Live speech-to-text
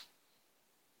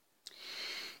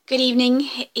Good evening.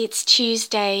 It's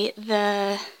Tuesday,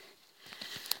 the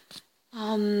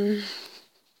 6th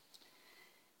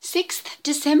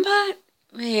December.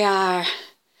 We are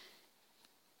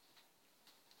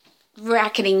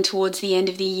racketing towards the end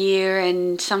of the year,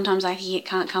 and sometimes I think it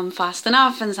can't come fast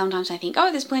enough, and sometimes I think,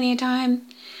 oh, there's plenty of time.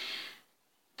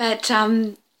 But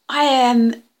I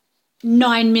am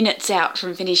 9 minutes out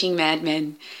from finishing Mad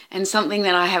Men, and something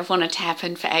that I have wanted to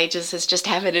happen for ages has just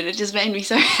happened, and it just made me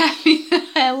so happy that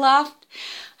I laughed.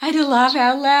 I had to laugh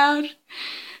out loud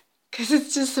because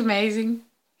it's just amazing.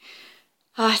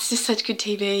 Oh, it's just such good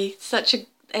TV.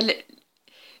 And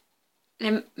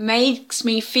it makes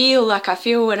me feel like I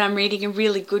feel when I'm reading a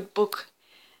really good book.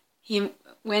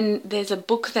 When there's a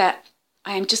book that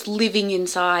I am just living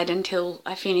inside until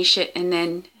I finish it, and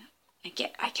then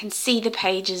I can see the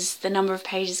pages, the number of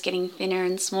pages getting thinner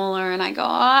and smaller, and I go,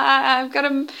 I've got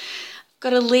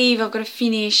to leave, I've got to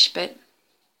finish. But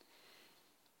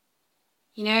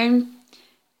it's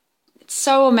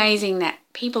so amazing that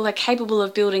people are capable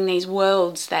of building these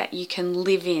worlds that you can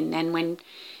live in, and when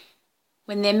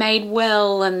they're made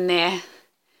well and they're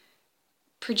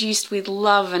produced with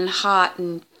love and heart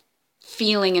and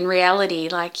feeling and reality,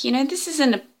 this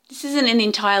isn't an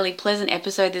entirely pleasant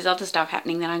episode. There's other stuff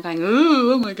happening that I'm going,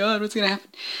 oh my God, what's going to happen?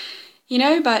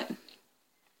 But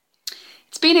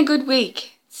it's been a good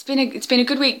week. It's been a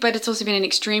good week, but it's also been an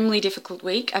extremely difficult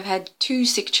week. I've had 2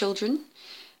 sick children.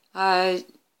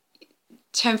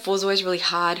 Term 4 is always really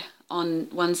hard on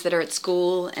ones that are at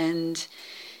school, and,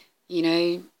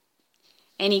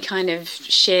 any kind of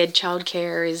shared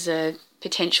childcare is a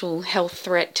potential health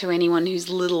threat to anyone who's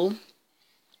little.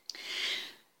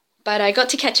 But I got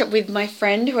to catch up with my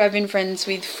friend who I've been friends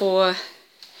with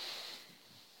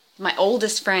my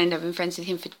oldest friend. I've been friends with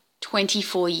him for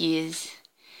 24 years.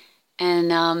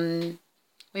 And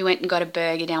we went and got a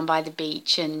burger down by the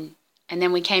beach, and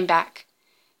then we came back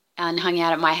and hung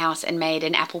out at my house and made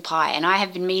an apple pie. And I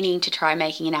have been meaning to try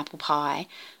making an apple pie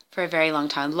for a very long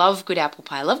time. Love good apple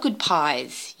pie. Love good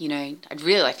pies. I'd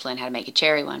really like to learn how to make a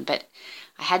cherry one. But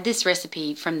I had this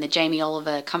recipe from the Jamie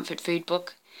Oliver Comfort Food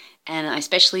book. And I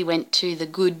especially went to the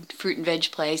good fruit and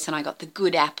veg place, and I got the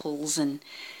good apples, and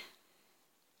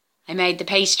I made the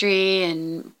pastry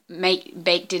and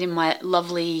baked it in my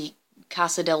lovely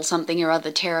Casa del something or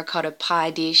other terracotta pie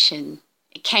dish, and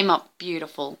it came up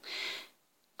beautiful.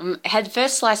 I had the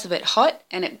first slice of it hot,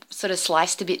 and it sort of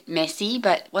sliced a bit messy,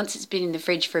 but once it's been in the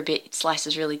fridge for a bit, it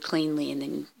slices really cleanly, and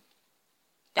then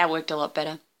that worked a lot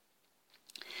better.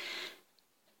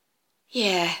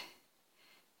 Yeah.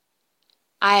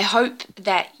 I hope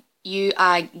that you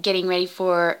are getting ready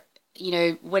for,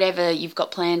 whatever you've got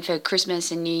planned for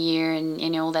Christmas and New Year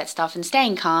and all that stuff, and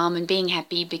staying calm and being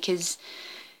happy, because,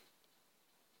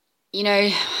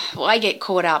 I get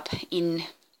caught up in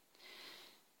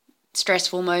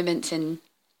stressful moments and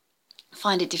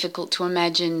find it difficult to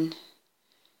imagine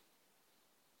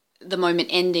the moment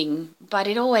ending, but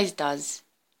it always does.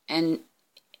 And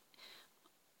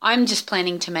I'm just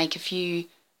planning to make a few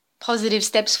positive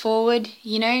steps forward,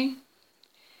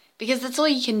 because that's all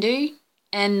you can do.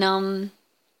 And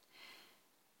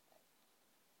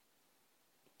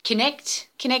connect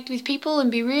with people and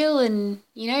be real and,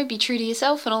 be true to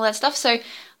yourself and all that stuff. So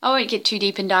I won't get too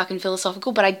deep and dark and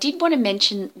philosophical, but I did want to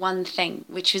mention one thing,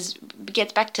 which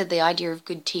gets back to the idea of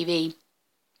good TV,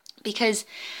 because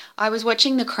I was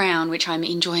watching The Crown, which I'm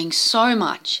enjoying so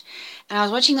much, and I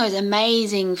was watching those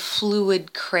amazing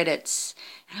fluid credits,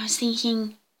 and I was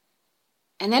thinking,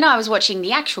 and then I was watching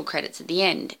the actual credits at the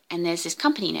end, and there's this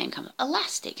company name come up,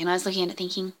 Elastic, and I was looking at it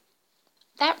thinking,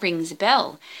 that rings a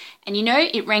bell. And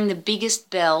it rang the biggest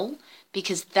bell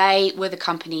because they were the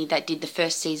company that did the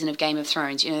first season of Game of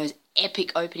Thrones, those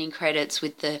epic opening credits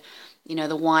with the,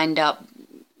 the wind-up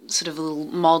sort of little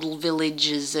model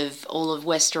villages of all of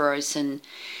Westeros.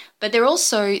 But they're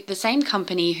also the same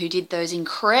company who did those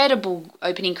incredible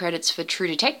opening credits for True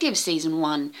Detective Season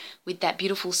 1 with that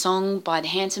beautiful song by the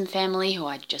Handsome Family, who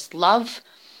I just love,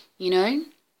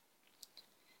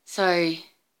 So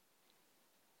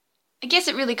I guess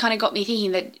it really kind of got me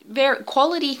thinking that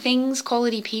quality things,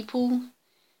 quality people,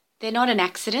 they're not an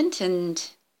accident, and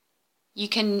you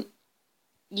can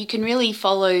really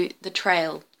follow the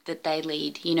trail that they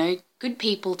lead. Good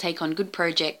people take on good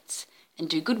projects and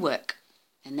do good work,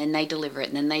 and then they deliver it,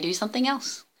 and then they do something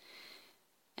else.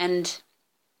 And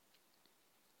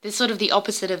they're sort of the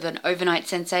opposite of an overnight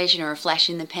sensation or a flash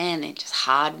in the pan. They're just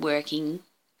hard-working,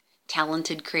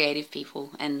 talented, creative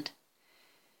people, and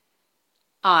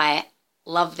I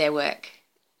love their work.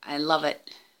 I love it.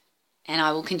 And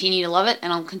I will continue to love it,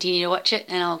 and I'll continue to watch it,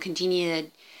 and I'll continue to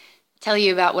tell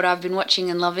you about what I've been watching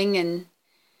and loving. And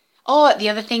Oh, the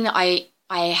other thing that I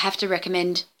have to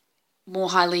recommend more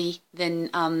highly than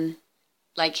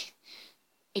like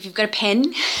if you've got a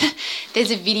pen,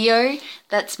 there's a video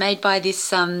that's made by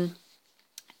this I'm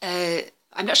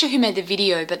not sure who made the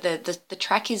video, but the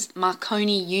track is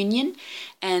Marconi Union,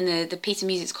 and the piece of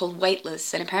music is called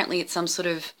Weightless, and apparently it's some sort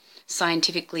of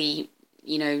scientifically,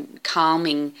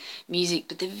 calming music.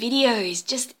 But the video is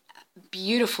just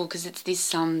beautiful because it's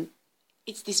this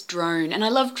drone, and I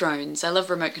love drones. I love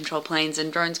remote control planes,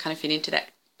 and drones kind of fit into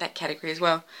that category as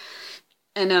well.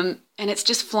 And it's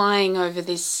just flying over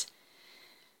this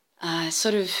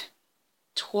sort of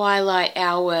twilight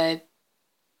hour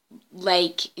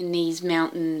lake in these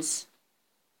mountains.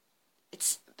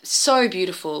 It's so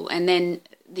beautiful. And then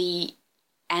the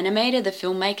animator, the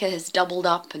filmmaker, has doubled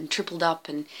up and tripled up,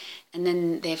 and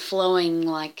then they're flowing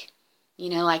like,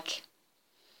 like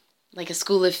a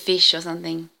school of fish or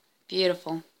something.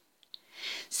 Beautiful.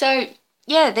 So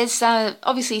yeah, there's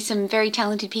obviously some very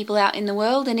talented people out in the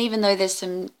world, and even though there's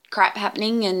some crap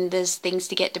happening and there's things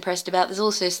to get depressed about, there's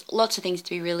also lots of things to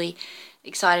be really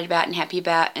excited about and happy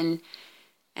about, and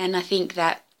I think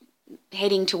that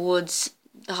heading towards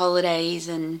the holidays,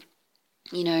 and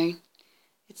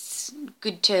it's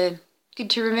good to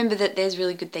remember that there's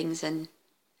really good things. And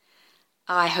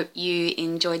I hope you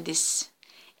enjoyed this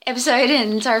episode,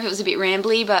 and sorry if it was a bit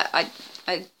rambly, but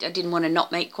I didn't want to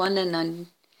not make one, and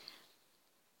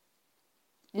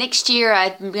next year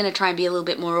I'm going to try and be a little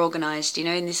bit more organised,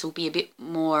 and this will be a bit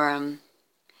more,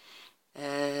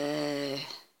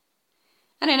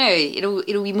 I don't know,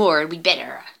 it'll be more, it'll be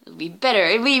better, it'll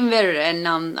be even better, and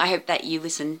I hope that you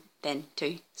listen then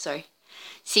too. So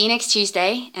see you next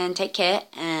Tuesday, and take care,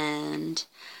 and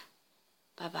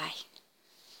bye-bye.